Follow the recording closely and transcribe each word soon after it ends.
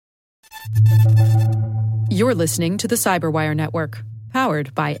You're listening to the Cyberwire Network,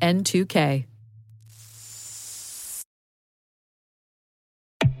 powered by N2K.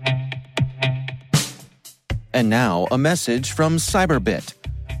 And now, a message from Cyberbit.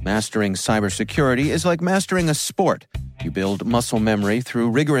 Mastering cybersecurity is like mastering a sport. You build muscle memory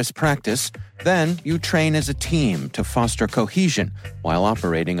through rigorous practice, then you train as a team to foster cohesion while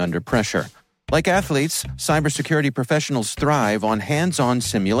operating under pressure. Like athletes, cybersecurity professionals thrive on hands-on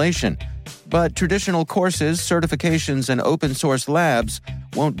simulation. But traditional courses, certifications, and open-source labs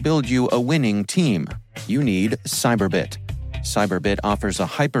won't build you a winning team. You need Cyberbit. Cyberbit offers a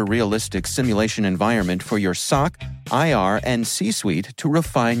hyper-realistic simulation environment for your SOC, IR, and C-suite to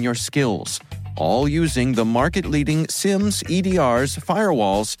refine your skills, all using the market-leading SIMs, EDRs,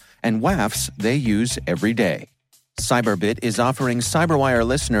 firewalls, and WAFs they use every day. Cyberbit is offering Cyberwire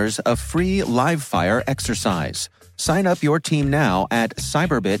listeners a free live-fire exercise. Sign up your team now at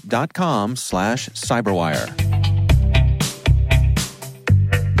cyberbit.com/cyberwire.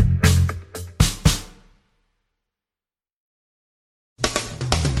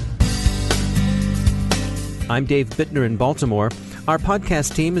 I'm Dave Bittner in Baltimore. Our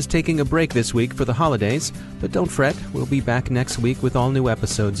podcast team is taking a break this week for the holidays, but don't fret, we'll be back next week with all new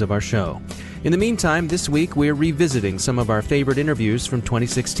episodes of our show. In the meantime, this week we're revisiting some of our favorite interviews from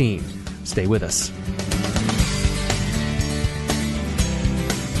 2016. Stay with us.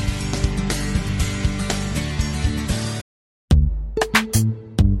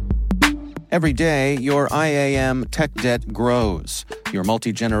 Every day, your IAM tech debt grows. Your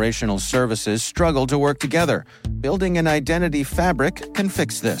multi-generational services struggle to work together. Building an identity fabric can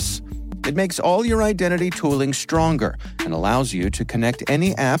fix this. It makes all your identity tooling stronger and allows you to connect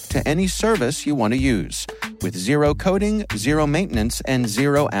any app to any service you want to use, with zero coding, zero maintenance, and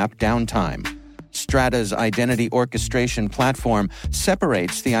zero app downtime. Strata's identity orchestration platform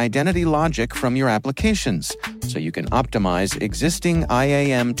separates the identity logic from your applications, so you can optimize existing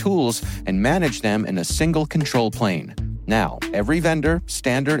IAM tools and manage them in a single control plane. Now, every vendor,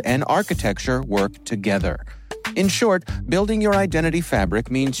 standard, and architecture work together. In short, building your identity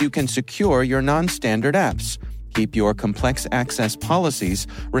fabric means you can secure your non-standard apps, keep your complex access policies,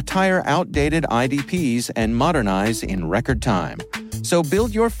 retire outdated IDPs, and modernize in record time. So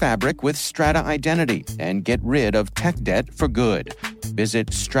build your fabric with Strata Identity and get rid of tech debt for good.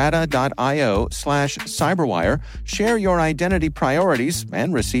 Visit strata.io/cyberwire, share your identity priorities,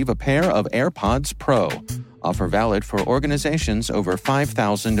 and receive a pair of AirPods Pro. Offer valid for organizations over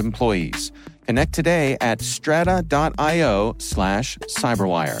 5,000 employees. Connect today at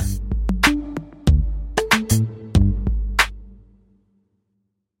strata.io/cyberwire.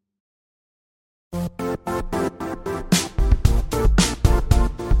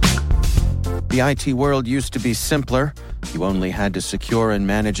 The IT world used to be simpler. You only had to secure and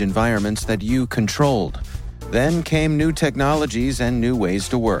manage environments that you controlled. Then came new technologies and new ways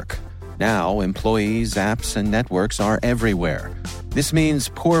to work. Now, employees, apps, and networks are everywhere. This means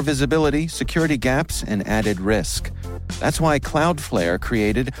poor visibility, security gaps, and added risk. That's why Cloudflare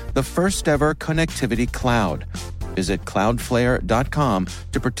created the first-ever connectivity cloud. Visit cloudflare.com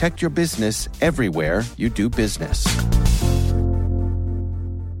to protect your business everywhere you do business.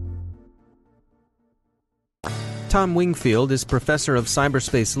 Tom Wingfield is Professor of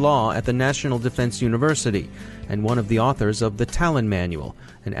Cyberspace Law at the National Defense University and one of the authors of the Tallin Manual,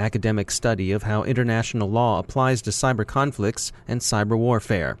 an academic study of how international law applies to cyber conflicts and cyber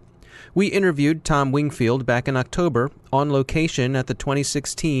warfare. We interviewed Tom Wingfield back in October on location at the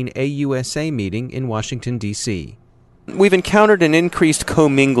 2016 AUSA meeting in Washington, D.C. We've encountered an increased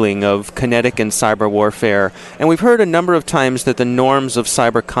commingling of kinetic and cyber warfare, and we've heard a number of times that the norms of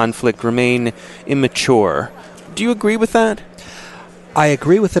cyber conflict remain immature. Do you agree with that? I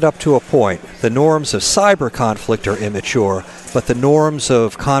agree with it up to a point. The norms of cyber conflict are immature, but the norms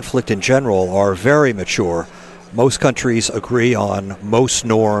of conflict in general are very mature. Most countries agree on most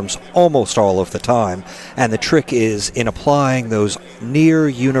norms almost all of the time, and the trick is in applying those near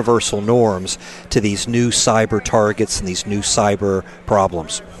universal norms to these new cyber targets and these new cyber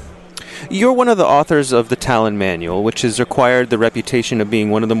problems. You're one of the authors of the Tallin Manual, which has acquired the reputation of being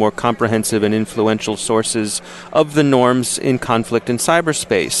one of the more comprehensive and influential sources of the norms in conflict in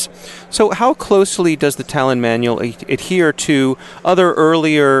cyberspace. So how closely does the Tallin Manual adhere to other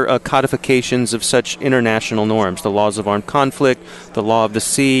earlier codifications of such international norms, the laws of armed conflict, the law of the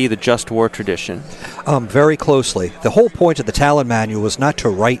sea, the just war tradition? Very closely. The whole point of the Tallin Manual was not to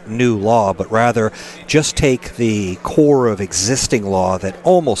write new law, but rather just take the core of existing law that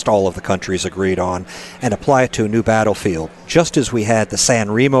almost all of the countries agreed on and apply it to a new battlefield. Just as we had the San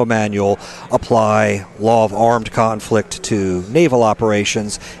Remo manual apply law of armed conflict to naval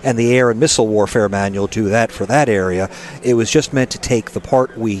operations and the air and missile warfare manual do that for that area, it was just meant to take the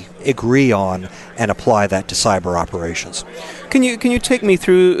part we agree on and apply that to cyber operations. Can you take me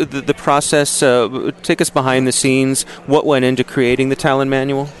through the process, take us behind the scenes, what went into creating the Tallin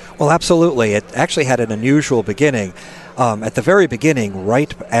manual? Well, absolutely. It actually had an unusual beginning. At the very beginning,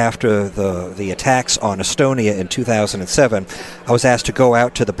 right after the attacks on Estonia in 2007, I was asked to go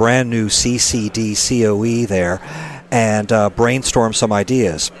out to the brand new CCD COE there and brainstorm some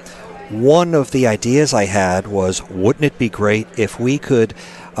ideas. One of the ideas I had was, wouldn't it be great if we could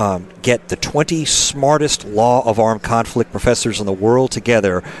get the 20 smartest law of armed conflict professors in the world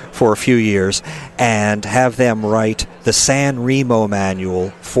together for a few years and have them write the San Remo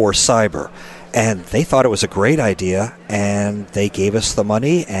manual for cyber. And they thought it was a great idea, and they gave us the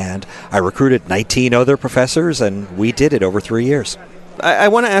money, and I recruited 19 other professors, and we did it over 3 years. I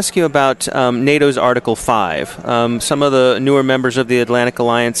want to ask you about NATO's Article 5. Some of the newer members of the Atlantic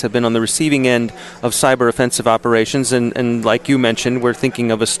Alliance have been on the receiving end of cyber offensive operations, and like you mentioned, we're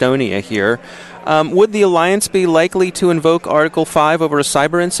thinking of Estonia here. Would the alliance be likely to invoke Article 5 over a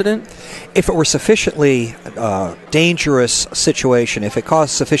cyber incident? If it were sufficiently dangerous situation, if it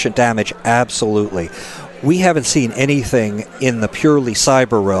caused sufficient damage, absolutely. We haven't seen anything in the purely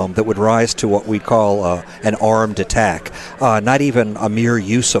cyber realm that would rise to what we'd call an armed attack, not even a mere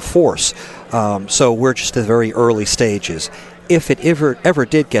use of force. So we're just at the very early stages. If it ever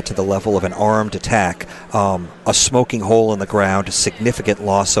did get to the level of an armed attack, a smoking hole in the ground, a significant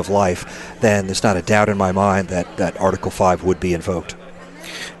loss of life, then there's not a doubt in my mind that Article 5 would be invoked.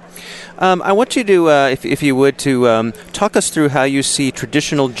 I want you to, if you would, to talk us through how you see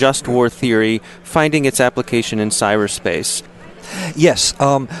traditional just war theory finding its application in cyberspace. Yes,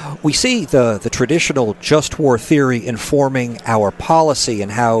 we see the traditional just war theory informing our policy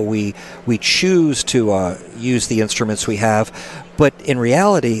and how we choose to use the instruments we have. But in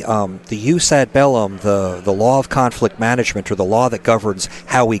reality, the jus ad bellum, the law of conflict management, or the law that governs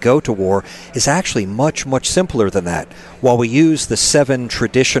how we go to war, is actually much, much simpler than that. While we use the 7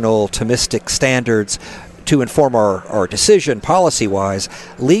 traditional Thomistic standards to inform our decision policy-wise,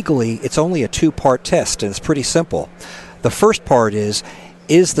 legally it's only a 2-part test, and it's pretty simple. The first part is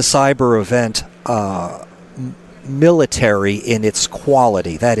the cyber event military in its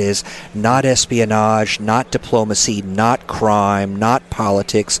quality? That is, not espionage, not diplomacy, not crime, not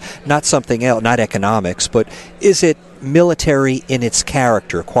politics, not something else, not economics, but is it military in its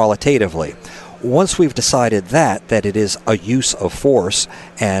character qualitatively? Once we've decided that it is a use of force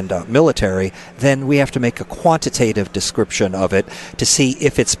and military, then we have to make a quantitative description of it to see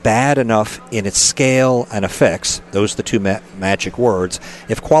if it's bad enough in its scale and effects. Those are the 2 magic words.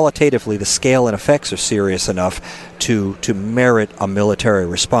 If qualitatively the scale and effects are serious enough to merit a military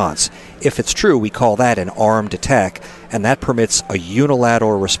response. If it's true, we call that an armed attack, and that permits a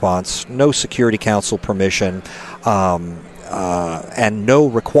unilateral response, no Security Council permission, and no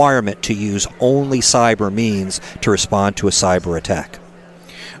requirement to use only cyber means to respond to a cyber attack.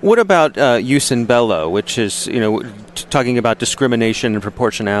 What about jus in bello, which is, talking about discrimination and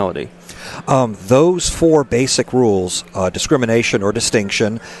proportionality? Those 4 basic rules, discrimination or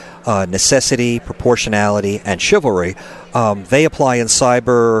distinction, necessity, proportionality, and chivalry, they apply in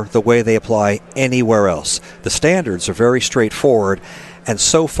cyber the way they apply anywhere else. The standards are very straightforward, and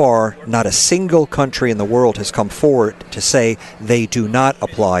so far, not a single country in the world has come forward to say they do not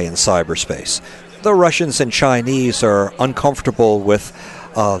apply in cyberspace. The Russians and Chinese are uncomfortable with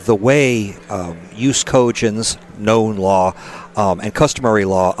the way jus cogens, known law, and customary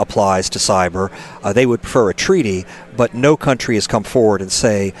law applies to cyber. They would prefer a treaty, but no country has come forward and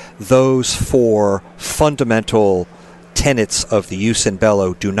say those 4 fundamental tenets of the jus in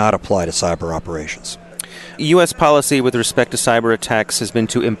bello do not apply to cyber operations. U.S. policy with respect to cyber attacks has been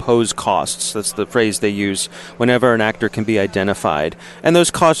to impose costs. That's the phrase they use whenever an actor can be identified. And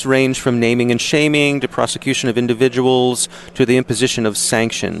those costs range from naming and shaming to prosecution of individuals to the imposition of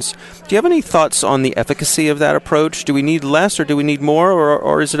sanctions. Do you have any thoughts on the efficacy of that approach? Do we need less or do we need more,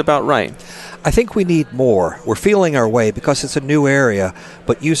 or is it about right? I think we need more. We're feeling our way because it's a new area,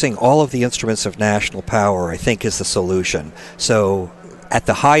 but using all of the instruments of national power, I think, is the solution. So at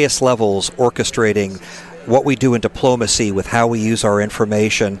the highest levels, orchestrating what we do in diplomacy with how we use our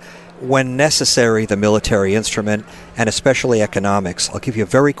information, when necessary, the military instrument, and especially economics. I'll give you a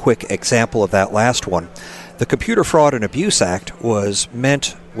very quick example of that last one. The Computer Fraud and Abuse Act was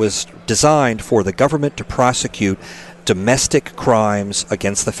designed for the government to prosecute domestic crimes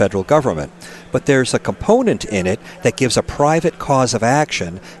against the federal government. But there's a component in it that gives a private cause of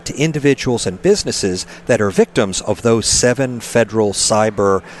action to individuals and businesses that are victims of those 7 federal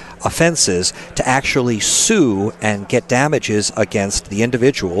cyber offenses to actually sue and get damages against the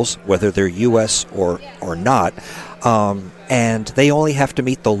individuals, whether they're U.S. or not. And they only have to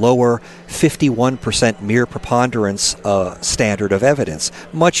meet the lower 51% mere preponderance standard of evidence.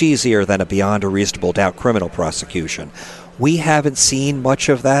 Much easier than a beyond a reasonable doubt criminal prosecution. We haven't seen much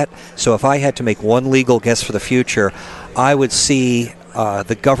of that, so if I had to make one legal guess for the future, I would see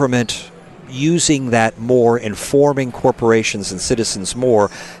the government using that more, informing corporations and citizens more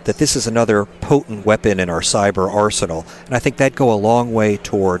that this is another potent weapon in our cyber arsenal. And I think that'd go a long way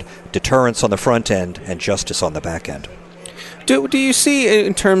toward deterrence on the front end and justice on the back end. Do you see,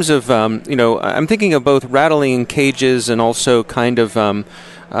 in terms of, I'm thinking of both rattling cages and also kind of,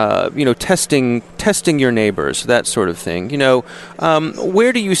 testing your neighbors, that sort of thing.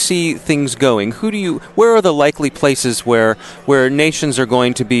 Where do you see things going? Where are the likely places where nations are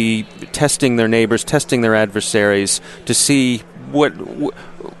going to be testing their neighbors, testing their adversaries to see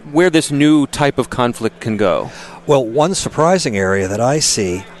where this new type of conflict can go? Well, one surprising area that I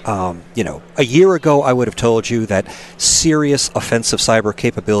see, a year ago I would have told you that serious offensive cyber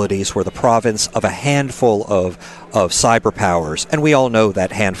capabilities were the province of a handful of cyber powers, and we all know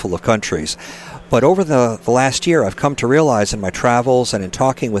that handful of countries. But over the last year, I've come to realize in my travels and in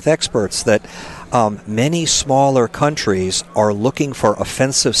talking with experts that many smaller countries are looking for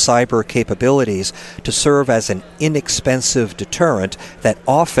offensive cyber capabilities to serve as an inexpensive deterrent that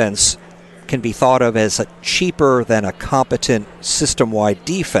offense can be thought of as cheaper than a competent system-wide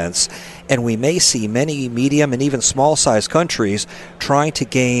defense, and we may see many medium and even small-sized countries trying to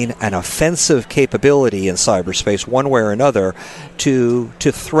gain an offensive capability in cyberspace one way or another to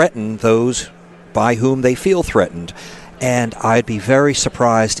threaten those by whom they feel threatened. And I'd be very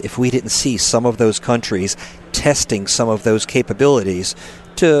surprised if we didn't see some of those countries testing some of those capabilities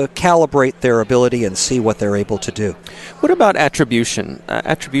to calibrate their ability and see what they're able to do. What about attribution?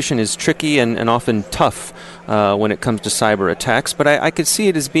 Attribution is tricky and often tough when it comes to cyber attacks, but I could see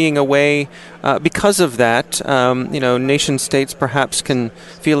it as being a way, because of that, nation states perhaps can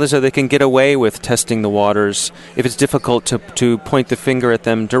feel as though they can get away with testing the waters if it's difficult to point the finger at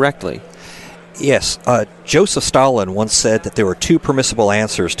them directly. Yes, Joseph Stalin once said that there were 2 permissible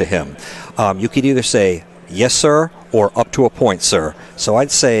answers to him. You could either say, yes, sir, or up to a point, sir. So I'd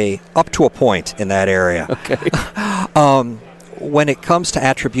say up to a point in that area. Okay. When it comes to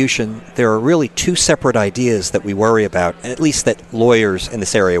attribution, there are really 2 separate ideas that we worry about, at least that lawyers in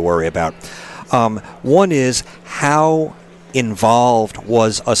this area worry about. One is how involved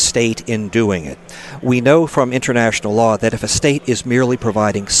was a state in doing it. We know from international law that if a state is merely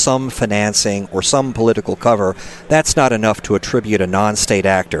providing some financing or some political cover, that's not enough to attribute a non-state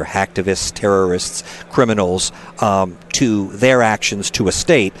actor, hacktivists, terrorists, criminals, to their actions to a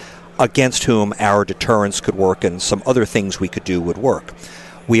state against whom our deterrence could work and some other things we could do would work.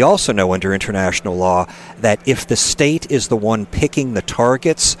 We also know under international law that if the state is the one picking the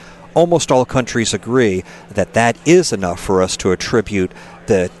targets, almost all countries agree that that is enough for us to attribute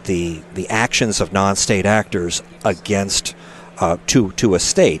the actions of non-state actors against to a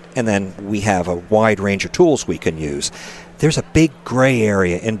state, and then we have a wide range of tools we can use. There's a big gray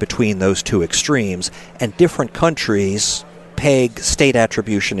area in between those 2 extremes, and different countries peg state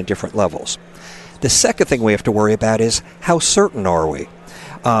attribution at different levels. The second thing we have to worry about is how certain are we?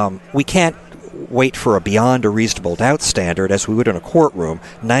 We can't wait for a beyond a reasonable doubt standard as we would in a courtroom.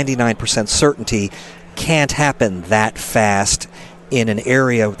 99% certainty can't happen that fast in an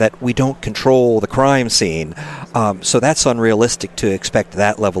area that we don't control the crime scene. So that's unrealistic to expect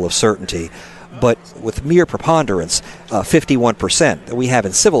that level of certainty. But with mere preponderance, 51% that we have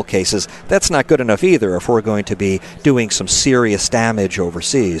in civil cases, that's not good enough either if we're going to be doing some serious damage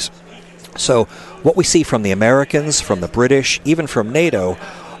overseas. So what we see from the Americans, from the British, even from NATO,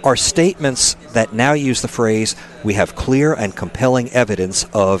 are statements that now use the phrase, we have clear and compelling evidence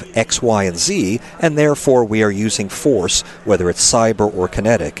of X, Y, and Z, and therefore we are using force, whether it's cyber or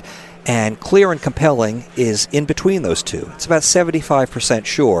kinetic. And clear and compelling is in between those 2. It's about 75%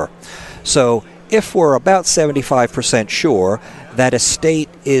 sure. So if we're about 75% sure that a state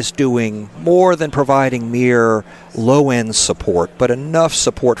is doing more than providing mere low-end support, but enough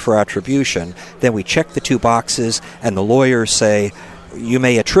support for attribution, then we check the 2 boxes and the lawyers say, you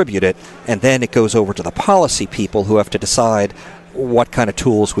may attribute it, and then it goes over to the policy people who have to decide what kind of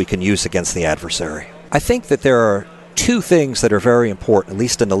tools we can use against the adversary. I think that there are 2 things that are very important, at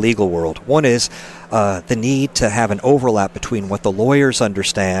least in the legal world. One is the need to have an overlap between what the lawyers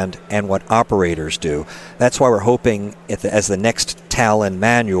understand and what operators do. That's why we're hoping as the next Tallin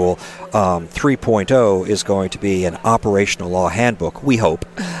manual, 3.0 is going to be an operational law handbook, we hope,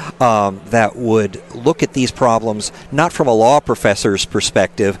 that would look at these problems not from a law professor's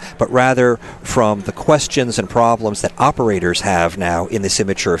perspective, but rather from the questions and problems that operators have now in this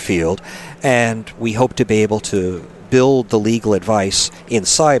immature field. And we hope to be able to build the legal advice in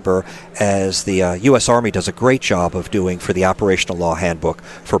cyber, as the U.S. Army does a great job of doing for the operational law handbook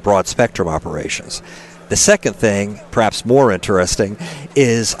for broad spectrum operations. The second thing, perhaps more interesting,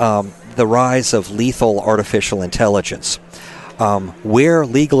 is the rise of lethal artificial intelligence. We're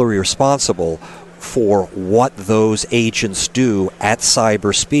legally responsible for what those agents do at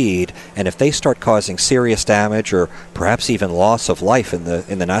cyber speed, and if they start causing serious damage or perhaps even loss of life in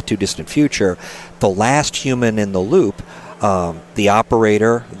the not too distant future, the last human in the loop, the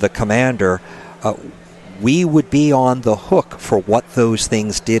operator, the commander, we would be on the hook for what those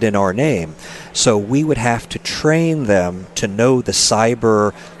things did in our name. So we would have to train them to know the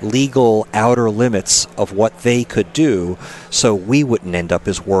cyber legal outer limits of what they could do, so we wouldn't end up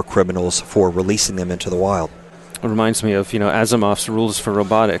as war criminals for releasing them into the wild. It reminds me of, Asimov's rules for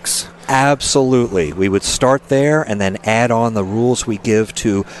robotics. Absolutely. We would start there and then add on the rules we give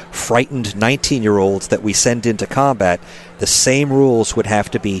to frightened 19-year-olds that we send into combat. The same rules would have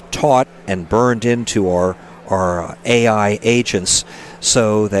to be taught and burned into our AI agents,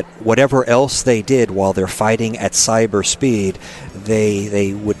 so that whatever else they did while they're fighting at cyber speed,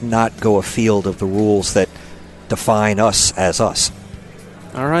 they would not go afield of the rules that define us as us.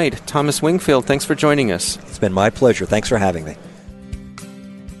 All right. Thomas Wingfield, thanks for joining us. It's been my pleasure. Thanks for having me.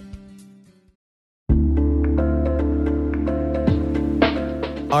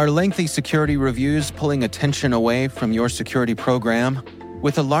 Are lengthy security reviews pulling attention away from your security program?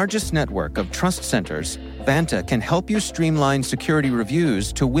 With the largest network of trust centers, Vanta can help you streamline security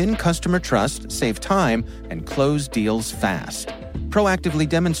reviews to win customer trust, save time, and close deals fast. Proactively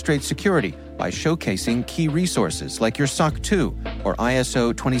demonstrate security by showcasing key resources like your SOC 2 or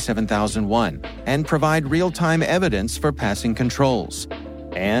ISO 27001, and provide real-time evidence for passing controls.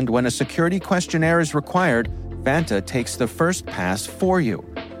 And when a security questionnaire is required, Vanta takes the first pass for you.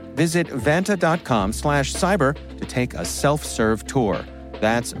 Visit vanta.com/cyber to take a self-serve tour.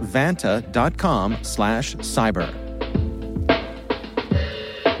 That's vanta.com/cyber.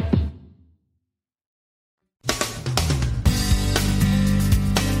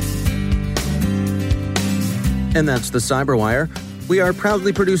 And that's the Cyberwire. We are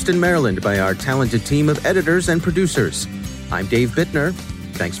proudly produced in Maryland by our talented team of editors and producers. I'm Dave Bittner.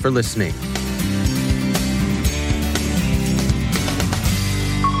 Thanks for listening.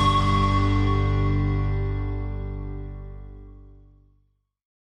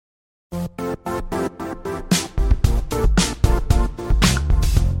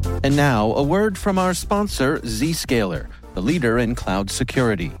 And now, a word from our sponsor, Zscaler, the leader in cloud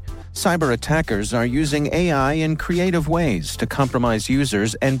security. Cyber attackers are using AI in creative ways to compromise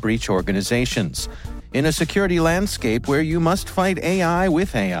users and breach organizations. In a security landscape where you must fight AI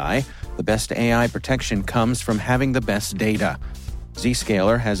with AI, the best AI protection comes from having the best data.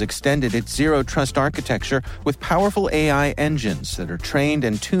 Zscaler has extended its zero-trust architecture with powerful AI engines that are trained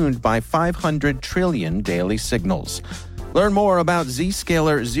and tuned by 500 trillion daily signals. Learn more about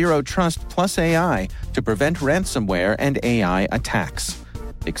Zscaler Zero Trust Plus AI to prevent ransomware and AI attacks.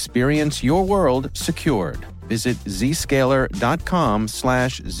 Experience your world secured. Visit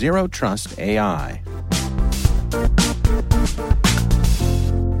zscaler.com/zerotrustai.